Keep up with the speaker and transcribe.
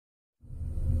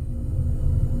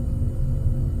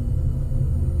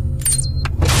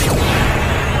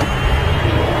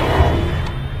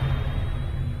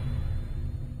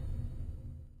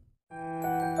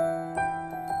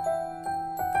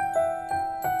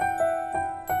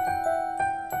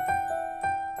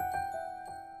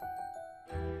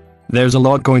There's a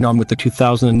lot going on with the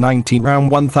 2019 Ram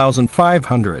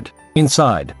 1500,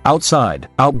 inside, outside,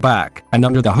 out back, and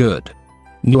under the hood.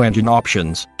 New engine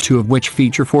options, 2 of which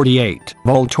feature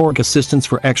 48-volt torque assistance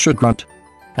for extra grunt,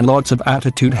 and lots of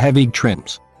attitude-heavy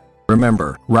trims.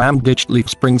 Remember, Ram ditched leaf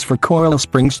springs for coil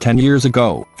springs 10 years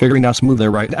ago, figuring a smoother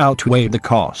ride outweighed the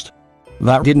cost.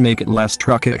 That did make it less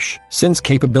truckish, since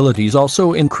capabilities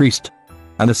also increased.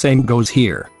 And the same goes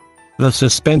here. The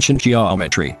suspension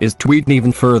geometry is tweaked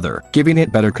even further, giving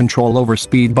it better control over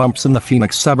speed bumps in the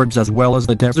Phoenix suburbs as well as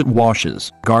the desert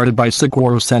washes, guarded by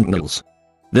saguaro sentinels.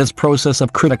 This process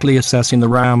of critically assessing the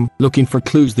Ram, looking for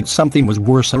clues that something was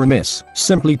worse or amiss,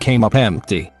 simply came up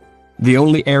empty. The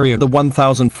only area the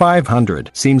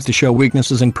 1500 seems to show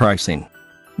weaknesses in pricing.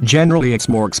 Generally it's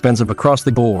more expensive across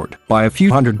the board, by a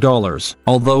few $100s,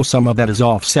 although some of that is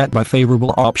offset by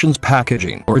favorable options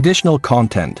packaging or additional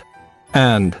content.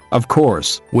 And, of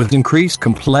course, with increased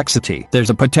complexity, there's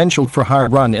a potential for higher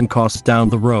run-in costs down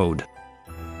the road.